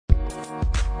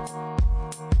Hi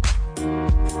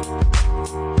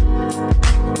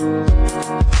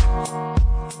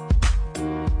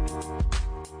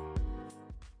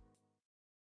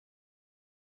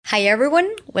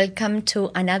everyone, welcome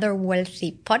to another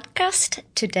Wealthy podcast.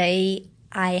 Today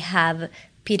I have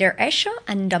Peter Esho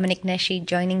and Dominic Neshi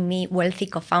joining me, Wealthy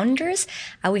co-founders.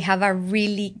 We have a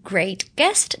really great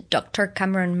guest, Dr.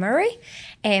 Cameron Murray.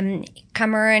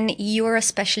 Cameron, you're a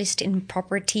specialist in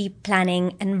property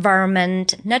planning,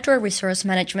 environment, natural resource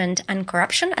management and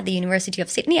corruption at the University of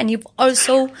Sydney, and you've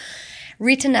also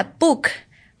written a book.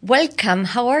 Welcome,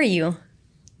 how are you?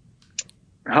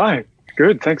 Hi,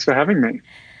 good, thanks for having me.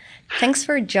 Thanks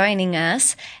for joining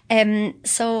us.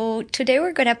 So today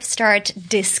we're going to start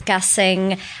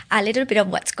discussing a little bit of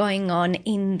what's going on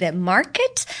in the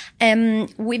market.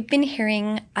 We've been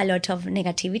hearing a lot of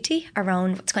negativity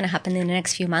around what's going to happen in the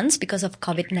next few months because of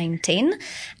COVID-19.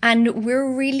 And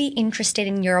we're really interested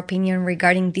in your opinion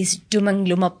regarding this doom and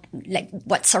gloom of like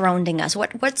what's surrounding us.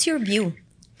 What's your view?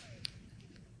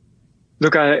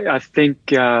 Look, I think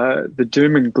the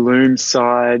doom and gloom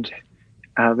side,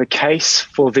 the case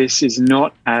for this is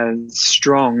not as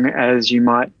strong as you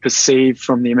might perceive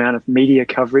from the amount of media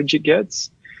coverage it gets.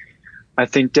 I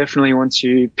think definitely once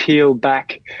you peel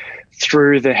back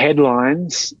through the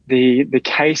headlines, the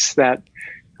case that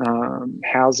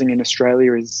housing in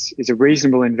Australia is a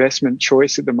reasonable investment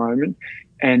choice at the moment,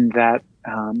 and that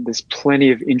there's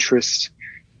plenty of interest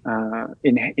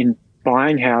in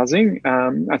buying housing,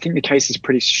 I think the case is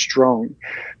pretty strong.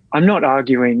 I'm not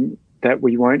arguing that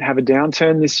we won't have a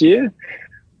downturn this year.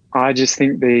 I just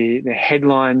think the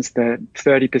headlines, the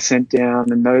 30%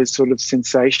 down and those sort of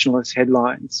sensationalist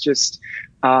headlines just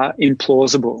are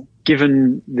implausible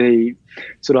given the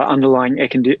sort of underlying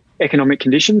economic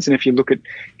conditions. And if you look at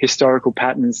historical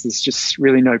patterns, there's just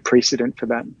really no precedent for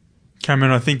that.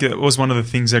 Cameron, I think it was one of the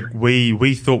things that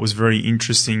we thought was very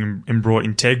interesting and brought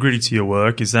integrity to your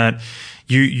work is that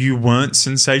you weren't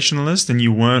sensationalist and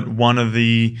you weren't one of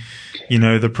the,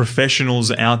 the professionals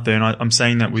out there. And I'm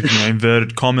saying that with,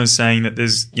 inverted commas, saying that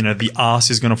there's, the arse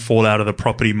is going to fall out of the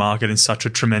property market in such a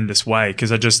tremendous way.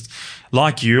 Cause I just,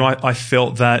 like you, I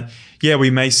felt that, yeah, we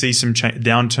may see some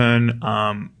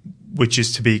downturn, which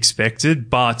is to be expected,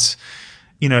 but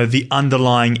the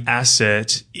underlying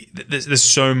asset, there's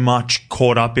so much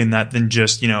caught up in that than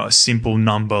just, a simple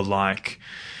number like,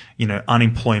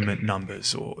 unemployment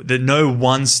numbers, or that no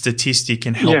one statistic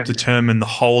can help determine the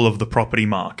whole of the property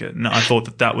market. And I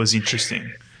thought that was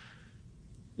interesting.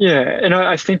 Yeah. And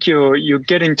I think you're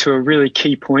getting to a really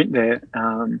key point there,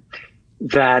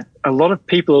 that a lot of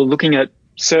people are looking at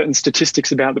certain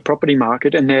statistics about the property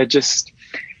market and they're just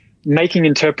making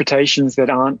interpretations that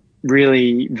aren't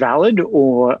really valid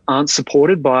or aren't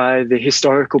supported by the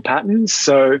historical patterns.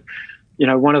 So,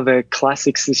 one of the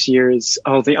classics this year is,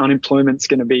 the unemployment's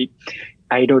going to be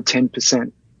 8 or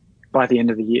 10% by the end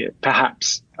of the year,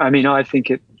 perhaps. I mean, I think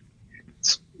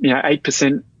it's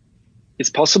 8% is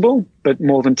possible, but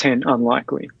more than 10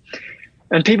 unlikely.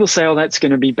 And people say, that's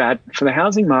going to be bad for the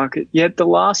housing market. Yet the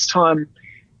last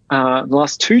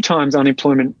two times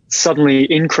unemployment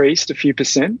suddenly increased a few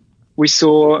percent, we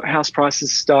saw house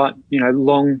prices start,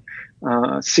 long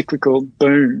cyclical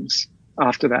booms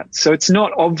after that. So it's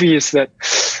not obvious that,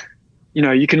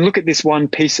 you can look at this one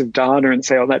piece of data and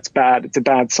say, that's bad. It's a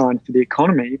bad sign for the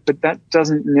economy. But that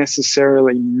doesn't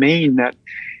necessarily mean that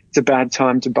it's a bad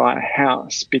time to buy a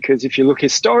house, because if you look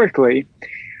historically,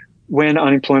 when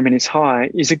unemployment is high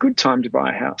is a good time to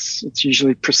buy a house. It's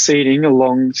usually preceding a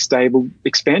long, stable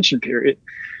expansion period.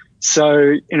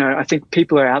 So, I think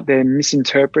people are out there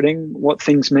misinterpreting what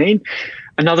things mean.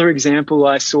 Another example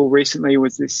I saw recently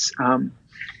was this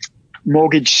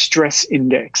mortgage stress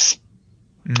index.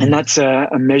 Mm-hmm. And that's a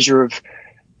measure of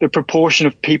the proportion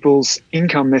of people's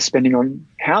income they're spending on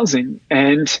housing.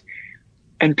 And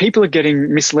people are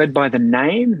getting misled by the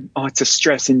name. It's a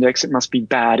stress index. It must be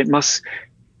bad. It must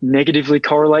negatively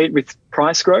correlate with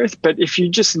price growth. But if you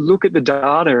just look at the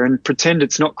data and pretend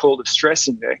it's not called a stress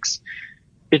index,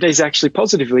 it is actually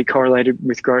positively correlated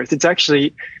with growth. It's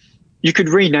actually, you could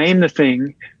rename the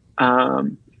thing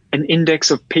an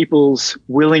index of people's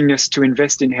willingness to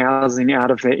invest in housing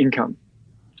out of their income.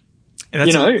 And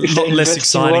that's if they less invest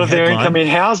exciting a lot of their headline. income in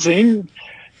housing,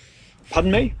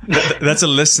 pardon me? That's a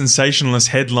less sensationalist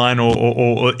headline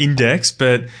or index,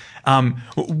 but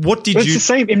what did it's you... the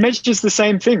same. It measures the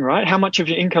same thing, right? How much of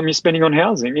your income you're spending on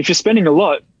housing. If you're spending a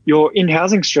lot, you're in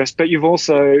housing stress, but you've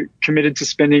also committed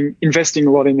to investing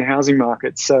a lot in the housing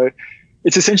market. So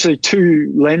it's essentially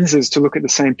two lenses to look at the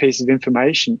same piece of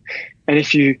information. And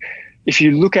if you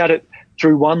look at it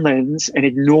through one lens and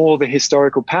ignore the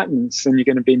historical patterns, then you're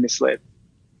going to be misled.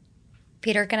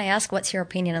 Peter, can I ask what's your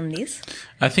opinion on this?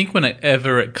 I think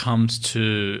whenever it comes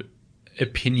to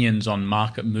opinions on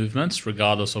market movements,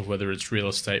 regardless of whether it's real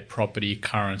estate, property,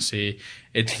 currency,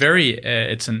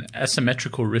 it's an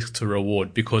asymmetrical risk to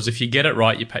reward, because if you get it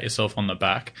right, you pat yourself on the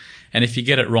back. And if you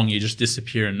get it wrong, you just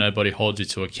disappear and nobody holds you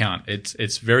to account.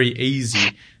 It's very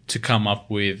easy to come up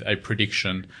with a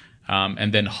prediction,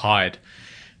 and then hide.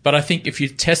 But I think if you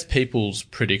test people's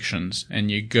predictions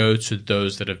and you go to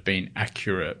those that have been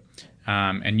accurate,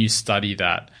 and you study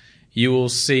that, you will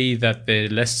see that they're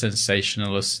less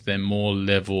sensationalist, they're more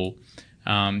level.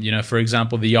 For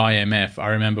example, the IMF, I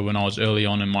remember when I was early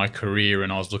on in my career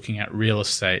and I was looking at real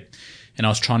estate and I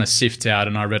was trying to sift out,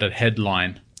 and I read a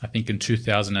headline, I think in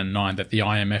 2009, that the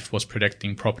IMF was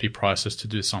predicting property prices to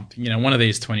do something, one of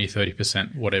these 20,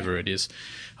 30%, whatever it is.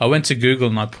 I went to Google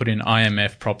and I put in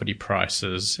IMF property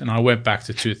prices, and I went back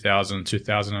to 2000,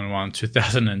 2001,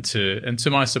 2002. And to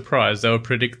my surprise, they were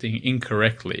predicting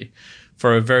incorrectly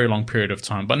for a very long period of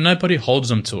time, but nobody holds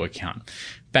them to account.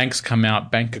 Banks come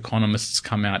out, bank economists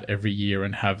come out every year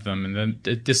and have them, and then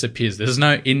it disappears. There's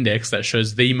no index that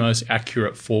shows the most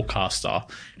accurate forecaster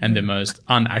and the most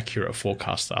inaccurate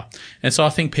forecaster. And so I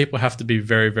think people have to be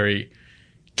very, very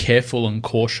careful and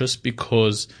cautious,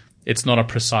 because it's not a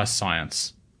precise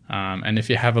science. And if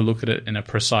you have a look at it in a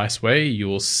precise way, you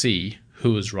will see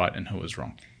who is right and who is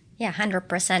wrong. Yeah,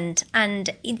 100%.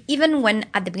 And even when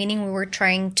at the beginning we were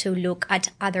trying to look at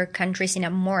other countries in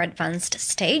a more advanced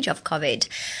stage of COVID,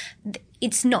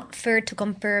 it's not fair to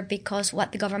compare, because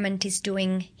what the government is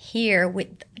doing here with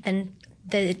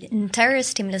the entire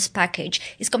stimulus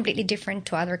package is completely different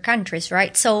to other countries,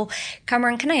 right? So,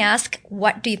 Cameron, can I ask,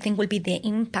 what do you think will be the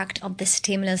impact of the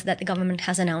stimulus that the government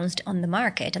has announced on the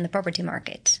market, on the property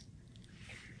market?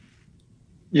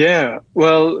 Yeah,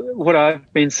 well, what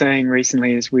I've been saying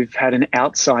recently is we've had an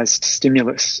outsized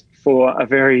stimulus for a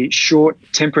very short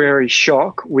temporary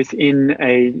shock within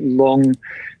a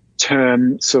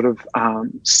long-term sort of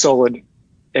solid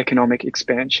economic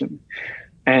expansion.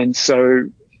 And so,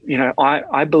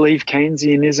 I believe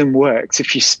Keynesianism works.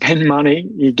 If you spend money,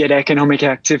 you get economic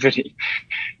activity.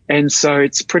 And so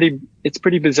it's pretty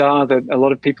bizarre that a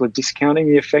lot of people are discounting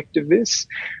the effect of this.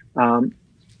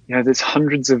 There's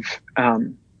hundreds of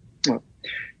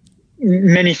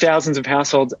many thousands of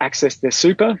households access their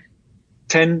super,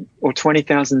 $10,000 or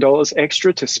 $20,000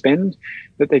 extra to spend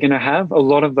that they're going to have. A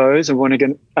lot of those are going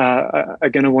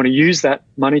to want to use that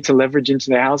money to leverage into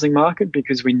the housing market,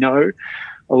 because we know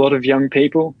a lot of young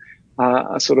people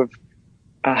are sort of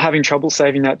having trouble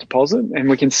saving that deposit, and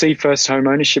we can see first home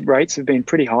ownership rates have been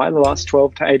pretty high the last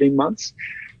 12 to 18 months.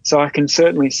 So I can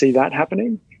certainly see that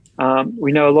happening.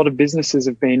 We know a lot of businesses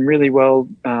have been really well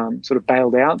sort of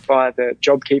bailed out by the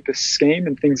JobKeeper scheme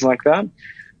and things like that.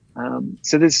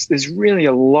 So there's really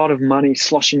a lot of money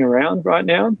sloshing around right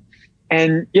now.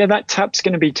 And yeah, that tap's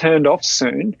going to be turned off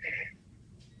soon.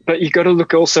 But you've got to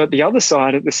look also at the other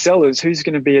side, at the sellers. Who's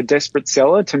going to be a desperate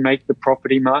seller to make the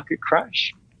property market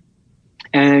crash?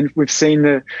 And we've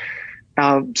seen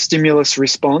our stimulus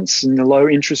response and the low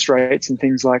interest rates and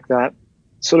things like that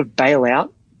sort of bail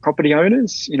out property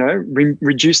owners,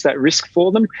 reduce that risk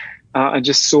for them. I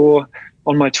just saw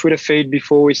on my Twitter feed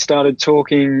before we started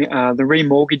talking, the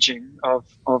remortgaging of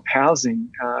housing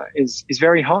is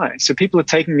very high. So people are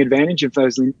taking advantage of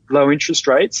those low interest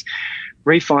rates,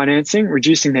 refinancing,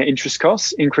 reducing their interest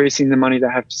costs, increasing the money they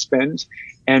have to spend,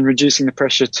 and reducing the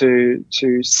pressure to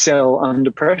sell under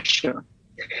pressure.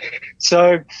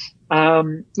 So, I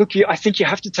think you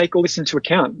have to take all this into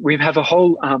account. We have a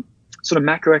whole sort of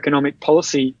macroeconomic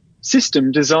policy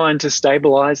system designed to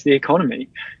stabilize the economy,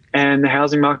 and the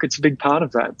housing market's a big part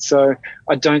of that. So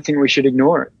I don't think we should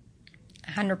ignore it.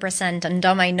 100%. And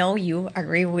Dom, I know you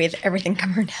agree with everything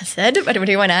Cameron has said, but what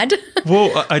do you want to add?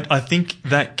 Well, I think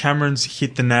that Cameron's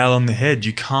hit the nail on the head.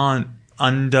 You can't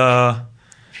underestimate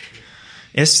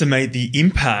the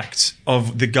impact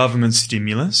of the government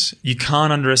stimulus. You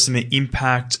can't underestimate the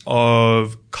impact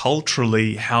of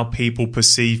culturally how people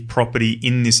perceive property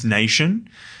in this nation.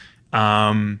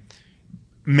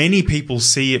 Many people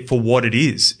see it for what it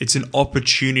is. It's an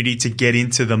opportunity to get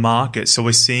into the market. So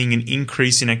we're seeing an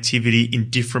increase in activity in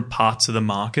different parts of the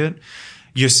market.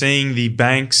 You're seeing the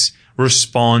banks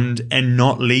respond and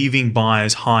not leaving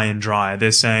buyers high and dry.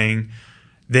 They're saying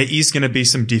there is going to be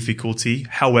some difficulty.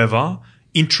 However,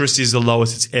 interest is the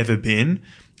lowest it's ever been.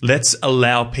 Let's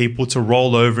allow people to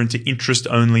roll over into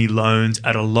interest-only loans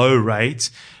at a low rate,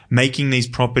 making these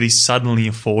properties suddenly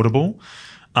affordable.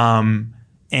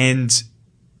 And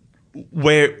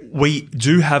where we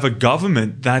do have a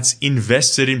government that's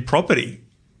invested in property,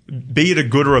 be it a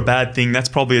good or a bad thing, that's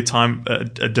probably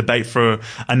a debate for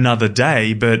another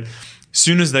day. But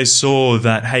soon as they saw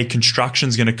that, hey,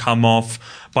 construction's going to come off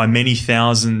by many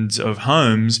thousands of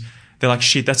homes, they're like,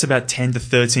 shit, that's about 10 to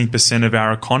 13% of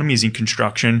our economy is in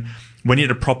construction. We need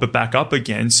to prop it back up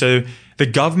again. So the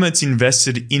government's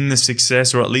invested in the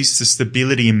success, or at least the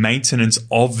stability and maintenance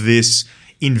of this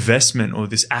investment or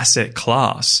this asset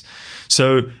class.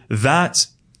 So that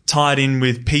tied in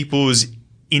with people's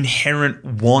inherent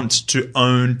want to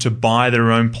own, to buy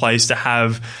their own place, to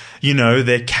have,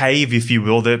 their cave, if you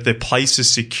will, their place of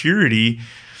security.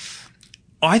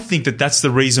 I think that that's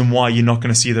the reason why you're not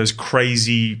going to see those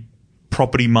crazy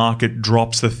property market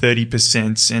drops, the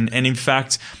 30%. And in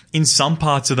fact, in some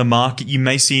parts of the market, you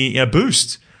may see a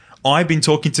boost. I've been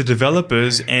talking to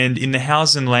developers, and in the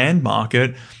house and land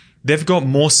market, they've got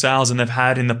more sales than they've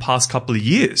had in the past couple of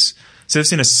years. So they've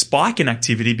seen a spike in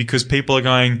activity because people are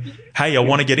going, hey, I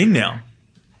want to get in now.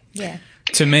 Yeah.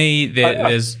 To me,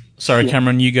 there's... Sorry,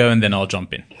 Cameron, you go and then I'll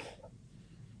jump in.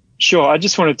 Sure. I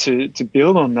just wanted to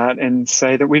build on that and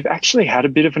say that we've actually had a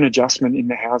bit of an adjustment in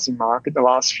the housing market the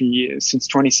last few years, since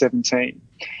 2017.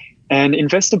 And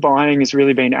investor buying has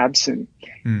really been absent.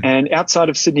 And outside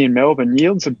of Sydney and Melbourne,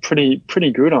 yields are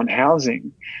pretty good on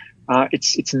housing.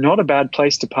 It's not a bad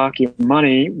place to park your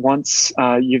money once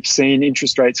you've seen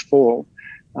interest rates fall.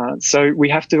 So we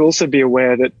have to also be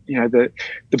aware that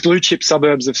the blue chip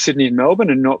suburbs of Sydney and Melbourne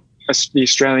are not the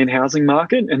Australian housing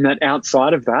market, and that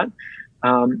outside of that,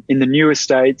 in the new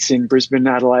estates in Brisbane,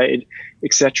 Adelaide,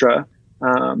 etc.,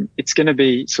 it's going to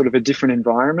be sort of a different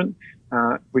environment.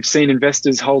 We've seen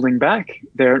investors holding back.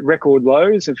 They're at record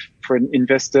lows for an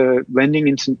investor lending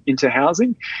into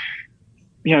housing.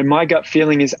 My gut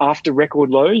feeling is after record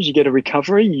lows, you get a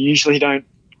recovery. You usually don't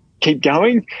keep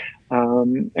going.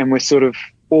 And we're sort of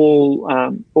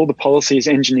all the policy is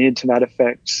engineered to that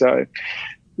effect. So,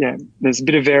 yeah, there's a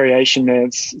bit of variation there.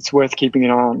 It's worth keeping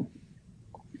an eye on.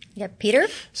 Yeah, Peter?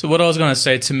 So what I was going to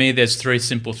say, to me, there's three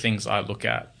simple things I look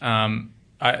at.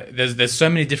 There's so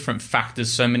many different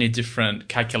factors, so many different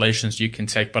calculations you can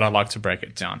take, but I like to break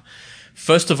it down.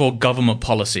 First of all, government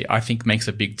policy, I think, makes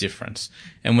a big difference.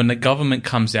 And when the government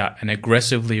comes out and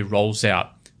aggressively rolls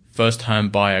out first home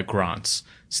buyer grants,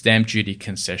 stamp duty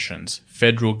concessions,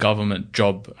 federal government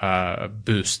job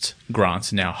boost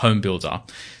grants, now home builder,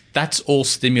 that's all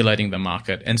stimulating the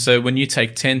market. And so when you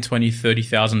take $10,000, $20,000,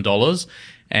 $30,000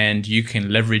 and you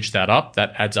can leverage that up,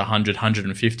 that adds 100,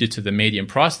 150 to the median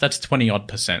price, that's 20%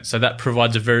 odd. So that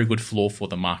provides a very good floor for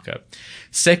the market.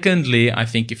 Secondly, I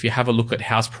think if you have a look at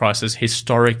house prices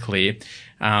historically,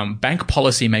 bank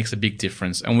policy makes a big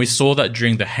difference. And we saw that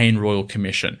during the Hayne Royal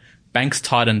Commission. Banks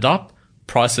tightened up,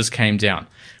 prices came down.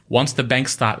 Once the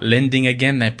banks start lending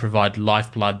again, they provide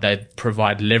lifeblood, they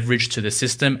provide leverage to the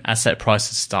system, asset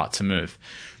prices start to move.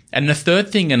 And the third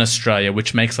thing in Australia,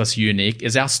 which makes us unique,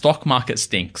 is our stock market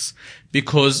stinks.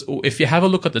 Because if you have a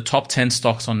look at the top 10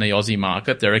 stocks on the Aussie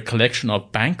market, they're a collection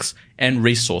of banks and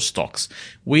resource stocks.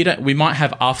 We might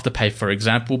have Afterpay, for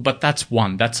example, but that's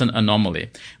an anomaly.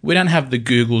 We don't have the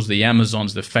Googles, the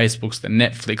Amazons, the Facebooks, the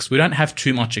Netflix. We don't have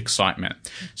too much excitement.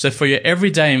 So for your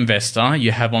everyday investor,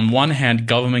 you have on one hand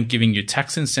government giving you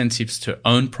tax incentives to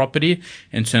own property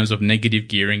in terms of negative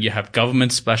gearing. You have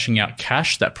government splashing out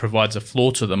cash that provides a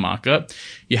floor to the market.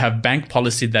 You have bank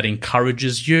policy that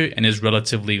encourages you and is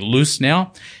relatively loose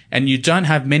now. And you don't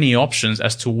have many options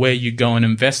as to where you go and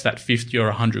invest that 50 or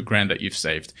 100 grand that you've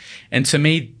saved. And to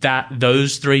me,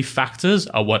 those three factors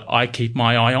are what I keep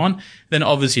my eye on. Then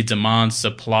obviously demand,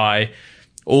 supply,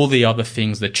 all the other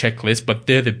things, the checklist, but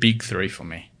they're the big three for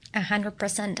me.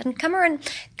 100%. And Cameron,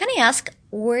 can I ask,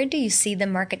 where do you see the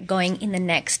market going in the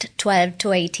next 12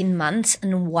 to 18 months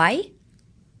and why?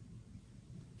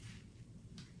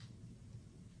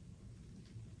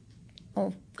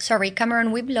 Oh, sorry,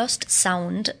 Cameron, we've lost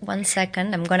sound. 1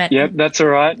 second. I'm going to... Yep, that's all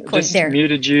right. Just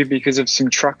muted you because of some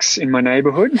trucks in my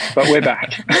neighborhood, but we're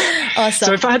back. Awesome.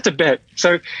 So if I had to bet,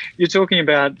 so you're talking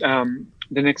about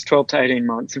the next 12 to 18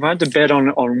 months. If I had to bet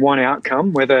on one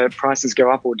outcome, whether prices go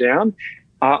up or down,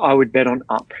 I would bet on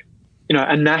up.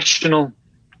 A national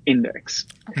index.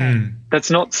 Okay. That's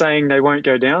not saying they won't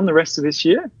go down the rest of this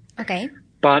year. Okay.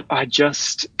 But I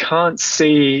just can't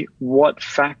see what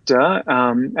factor,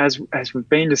 as we've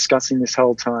been discussing this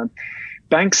whole time,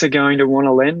 banks are going to want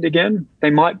to lend again. They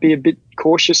might be a bit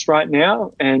cautious right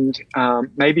now, and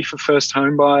maybe for first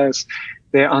home buyers,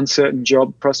 their uncertain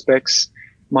job prospects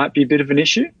might be a bit of an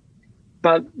issue.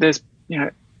 But there's,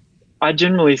 I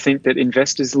generally think that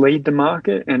investors lead the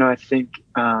market, and I think,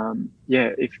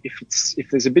 if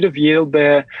there's a bit of yield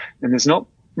there and there's not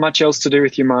much else to do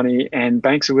with your money and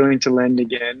banks are willing to lend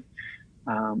again,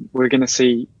 we're going to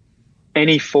see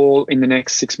any fall in the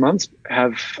next 6 months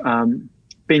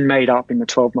been made up in the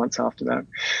 12 months after that.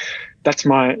 That's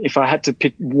if I had to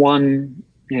pick one,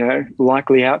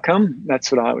 likely outcome,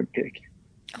 that's what I would pick.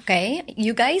 Okay.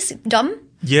 You guys, Dom?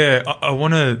 Yeah, I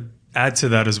want to add to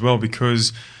that as well,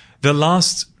 because the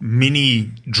last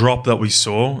mini drop that we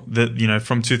saw, that,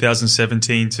 from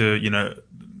 2017 to,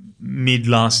 mid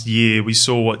last year, we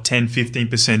saw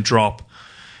 10-15% drop.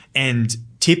 And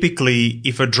typically,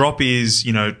 if a drop is,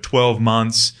 12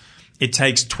 months, it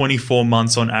takes 24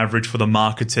 months on average for the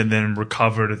market to then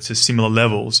recover to similar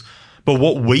levels. But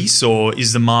what we saw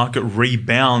is the market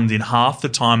rebound in half the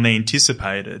time they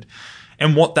anticipated.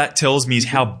 And what that tells me is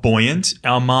how buoyant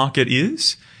our market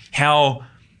is, how,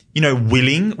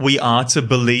 willing we are to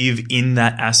believe in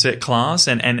that asset class.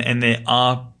 And there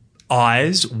are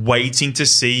eyes waiting to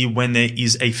see when there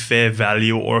is a fair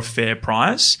value or a fair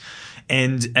price.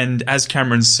 And as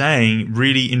Cameron's saying,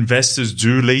 really investors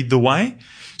do lead the way.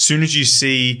 Soon as you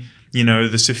see,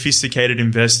 the sophisticated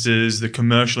investors, the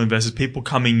commercial investors, people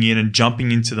coming in and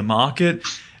jumping into the market,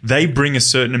 they bring a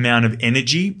certain amount of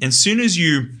energy. And soon as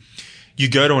you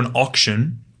go to an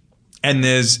auction and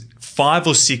there's 5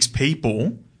 or 6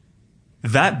 people,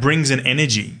 that brings an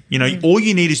energy. All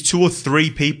you need is 2 or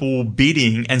 3 people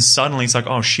bidding, and suddenly it's like,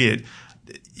 oh shit,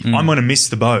 I'm going to miss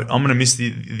the boat. I'm going to miss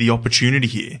the opportunity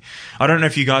here. I don't know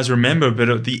if you guys remember, but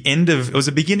at it was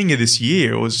the beginning of this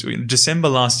year, it was December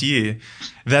last year,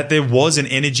 that there was an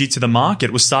energy to the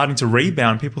market. It was starting to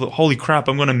rebound. People thought, holy crap,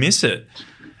 I'm going to miss it.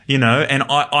 And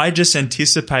I just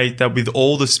anticipate that with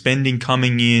all the spending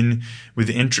coming in, with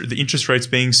the interest rates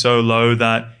being so low,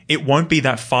 that it won't be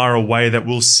that far away that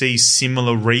we'll see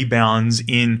similar rebounds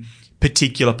in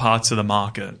particular parts of the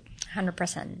market.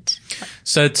 100%.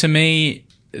 So to me,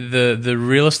 the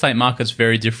real estate market's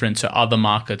very different to other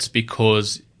markets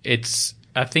because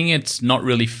I think it's not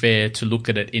really fair to look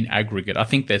at it in aggregate. I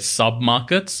think there's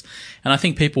sub-markets, and I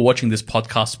think people watching this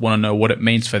podcast want to know what it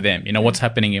means for them. What's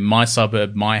happening in my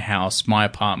suburb, my house, my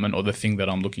apartment, or the thing that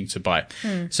I'm looking to buy.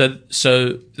 So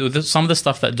some of the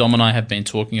stuff that Dom and I have been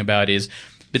talking about is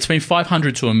between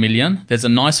 500 to $1 million, there's a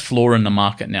nice floor in the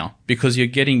market now because you're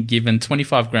getting given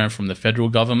 25 grand from the federal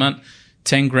government,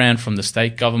 10 grand from the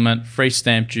state government, free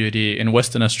stamp duty. In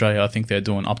Western Australia, I think they're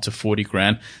doing up to 40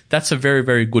 grand. That's a very,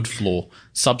 very good floor.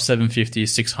 Sub 750,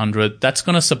 600. That's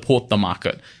going to support the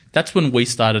market. That's when we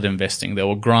started investing. There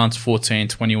were grants, 14,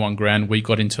 21 grand. We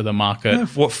got into the market. Yeah,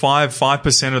 what,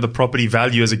 5% of the property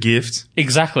value as a gift?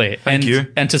 Exactly. Thank you.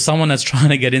 And to someone that's trying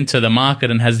to get into the market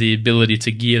and has the ability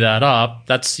to gear that up,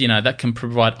 that's, that can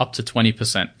provide up to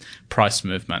 20% price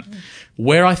movement.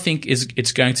 Where I think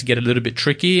it's going to get a little bit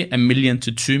tricky, $1 million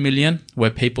to $2 million,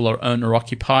 where people are owner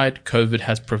occupied. COVID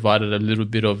has provided a little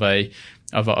bit of a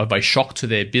shock to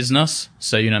their business.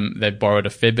 So, they borrowed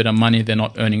a fair bit of money. They're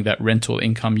not earning that rental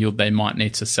income yield. They might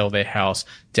need to sell their house,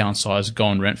 downsize, go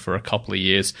on rent for a couple of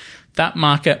years. That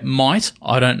market might,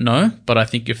 I don't know, but I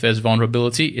think if there's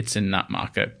vulnerability, it's in that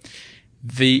market.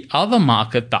 The other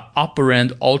market, the upper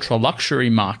end ultra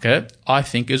luxury market, I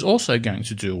think is also going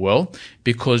to do well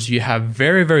because you have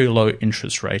very, very low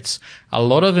interest rates. A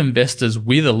lot of investors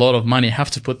with a lot of money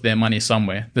have to put their money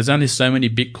somewhere. There's only so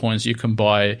many Bitcoins you can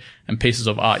buy and pieces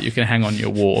of art you can hang on your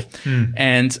wall.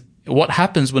 And what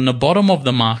happens when the bottom of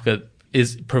the market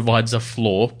provides a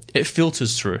floor, it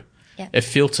filters through. Yeah. It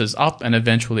filters up and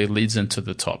eventually leads into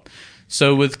the top.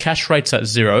 So with cash rates at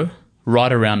 0,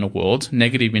 right around the world,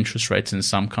 negative interest rates in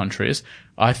some countries,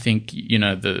 I think,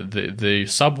 the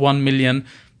sub 1 million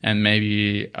and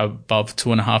maybe above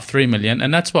 2.5, 3 million.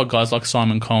 And that's what guys like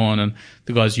Simon Cohen and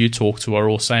the guys you talk to are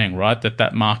all saying, right?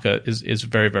 That market is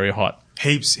very, very hot.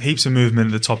 Heaps of movement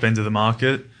at the top end of the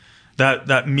market. That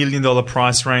 $1 million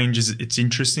price range it's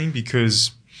interesting because,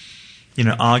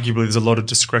 arguably there's a lot of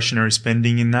discretionary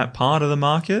spending in that part of the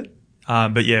market.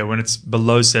 But yeah, when it's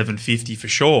below 750 for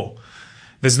sure,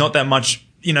 there's not that much,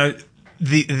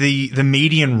 the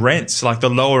median rents, like the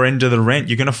lower end of the rent,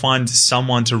 you're going to find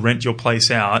someone to rent your place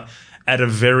out at a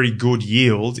very good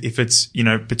yield if it's,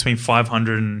 between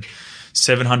 500 and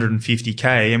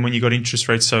 750K. And when you got interest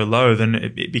rates so low, then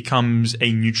it becomes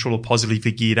a neutral or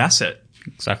positively geared asset.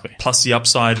 Exactly. Plus the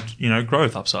upside,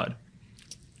 growth upside.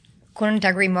 Couldn't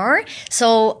agree more.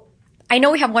 So I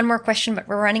know we have one more question, but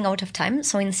we're running out of time.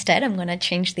 So instead, I'm going to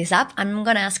change this up. I'm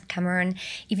going to ask Cameron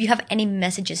if you have any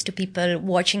messages to people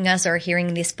watching us or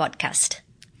hearing this podcast.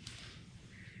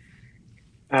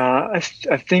 I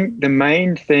think the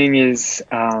main thing is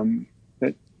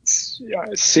that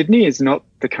Sydney is not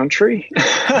the country.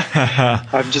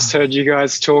 I've just heard you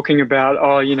guys talking about,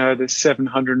 the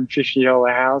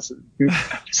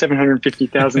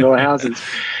 $750,000 houses.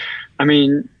 I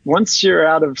mean, once you're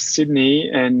out of Sydney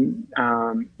and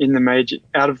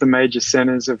out of the major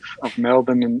centres of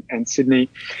Melbourne and Sydney,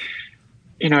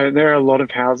 there are a lot of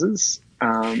houses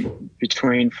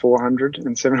between $400,000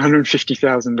 and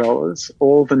 $750,000.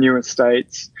 All the new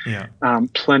estates,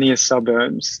 plenty of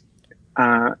suburbs,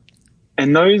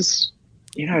 and those,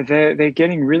 they're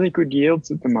getting really good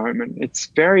yields at the moment. It's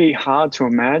very hard to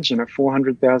imagine a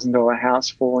 $400,000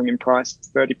 house falling in price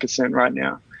 30% right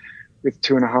now, with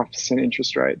 2.5%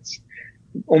 interest rates,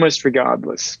 almost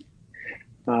regardless.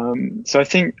 So I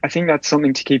think that's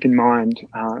something to keep in mind.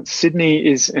 Sydney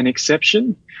is an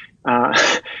exception.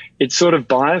 It sort of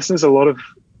biases a lot of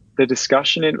the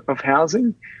discussion of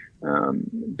housing,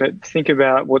 but think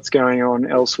about what's going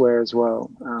on elsewhere as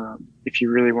well, if you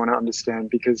really want to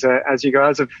understand. Because as you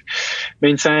guys have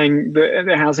been saying,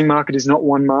 the housing market is not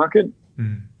one market.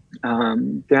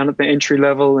 Down at the entry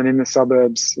level and in the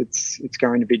suburbs, it's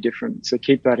going to be different. So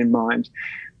keep that in mind.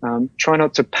 Try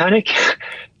not to panic.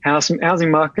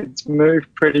 Housing markets move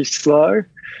pretty slow,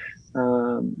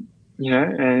 and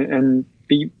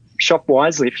shop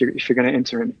wisely if you're going to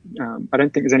enter it. I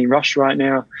don't think there's any rush right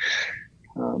now.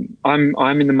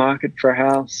 I'm in the market for a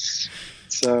house,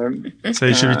 so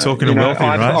you should be talking to Wealthy,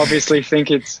 right? I obviously think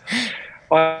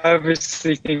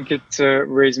it's a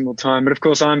reasonable time, but of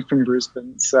course I'm from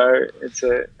Brisbane, so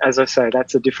as I say,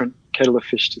 that's a different kettle of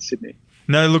fish to Sydney.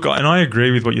 No, look, and I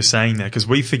agree with what you're saying there, because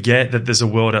we forget that there's a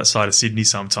world outside of Sydney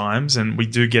sometimes, and we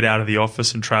do get out of the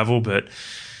office and travel, but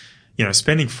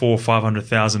spending $400,000 or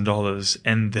 $500,000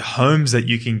 and the homes that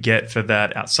you can get for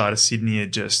that outside of Sydney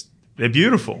they're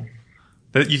beautiful.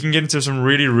 That you can get into some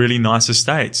really, really nice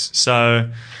estates. So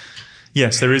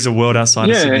yes, there is a world outside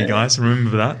of Sydney, guys.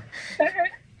 Remember that.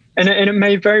 And it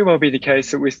may very well be the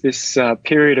case that with this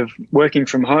period of working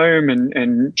from home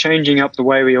and changing up the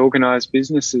way we organise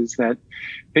businesses, that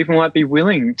people might be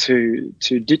willing to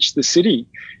ditch the city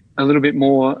a little bit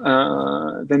more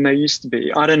than they used to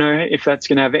be. I don't know if that's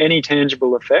going to have any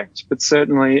tangible effect, but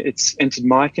certainly it's entered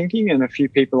my thinking and a few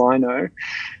people I know.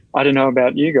 I don't know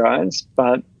about you guys,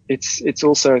 but it's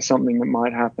also something that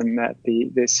might happen, that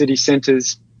the city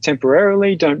centres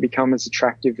temporarily don't become as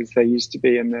attractive as they used to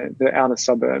be, and the outer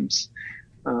suburbs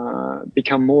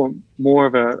become more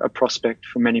of a prospect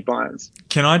for many buyers.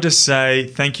 Can I just say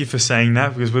thank you for saying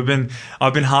that, because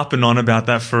I've been harping on about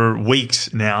that for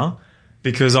weeks now,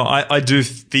 because I do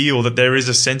feel that there is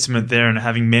a sentiment there, and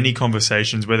having many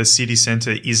conversations where the city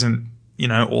centre isn't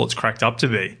all it's cracked up to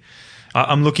be.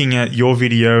 I'm looking at your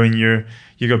video, and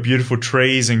you got beautiful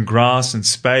trees and grass and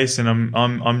space, and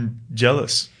I'm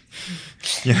jealous.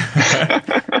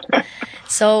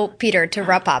 So, Peter, to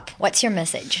wrap up, what's your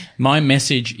message? My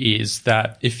message is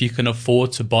that if you can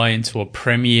afford to buy into a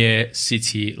premier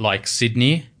city like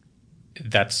Sydney,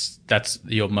 that's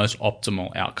your most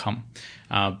optimal outcome.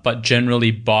 But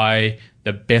generally, buy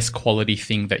the best quality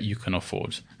thing that you can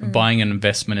afford. Buying an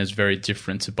investment is very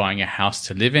different to buying a house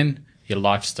to live in. Your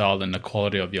lifestyle and the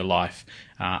quality of your life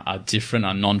are different,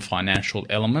 are non-financial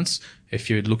elements. If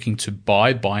you're looking to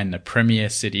buy in the premier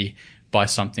city, buy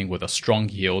something with a strong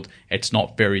yield. It's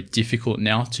not very difficult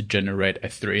now to generate a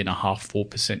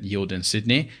 3.5-4% yield in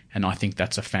Sydney, and I think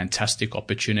that's a fantastic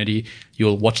opportunity.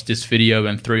 You'll watch this video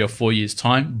in 3 or 4 years'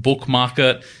 time, bookmark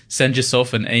it, send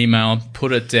yourself an email,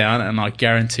 put it down, and I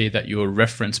guarantee that you will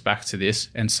reference back to this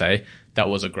and say, that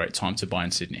was a great time to buy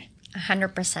in Sydney.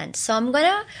 100%. So I'm going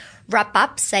to wrap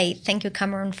up, say thank you,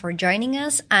 Cameron, for joining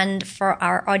us. And for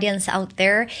our audience out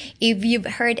there, if you've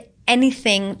heard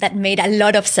anything that made a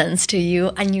lot of sense to you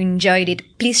and you enjoyed it,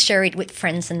 please share it with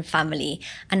friends and family,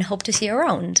 and hope to see you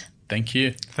around. Thank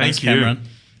you. Thanks, Cameron.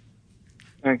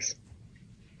 Thanks.